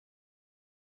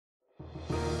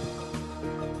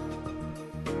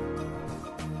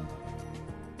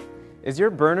Is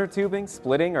your burner tubing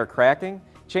splitting or cracking?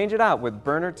 Change it out with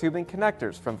burner tubing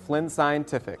connectors from Flinn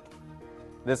Scientific.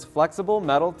 This flexible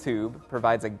metal tube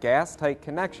provides a gas-tight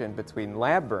connection between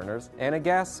lab burners and a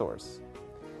gas source.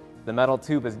 The metal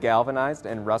tube is galvanized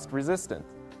and rust-resistant.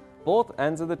 Both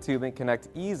ends of the tubing connect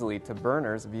easily to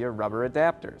burners via rubber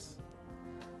adapters.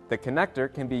 The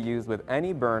connector can be used with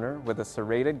any burner with a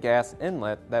serrated gas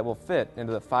inlet that will fit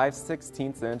into the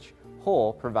 5/16"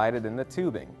 hole provided in the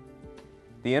tubing.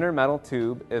 The inner metal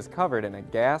tube is covered in a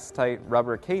gas-tight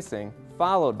rubber casing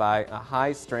followed by a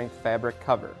high-strength fabric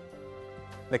cover.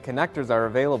 The connectors are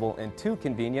available in two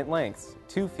convenient lengths,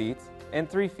 2 feet and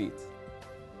 3 feet.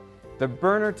 The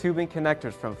burner tubing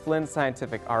connectors from Flinn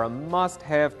Scientific are a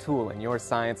must-have tool in your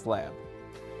science lab.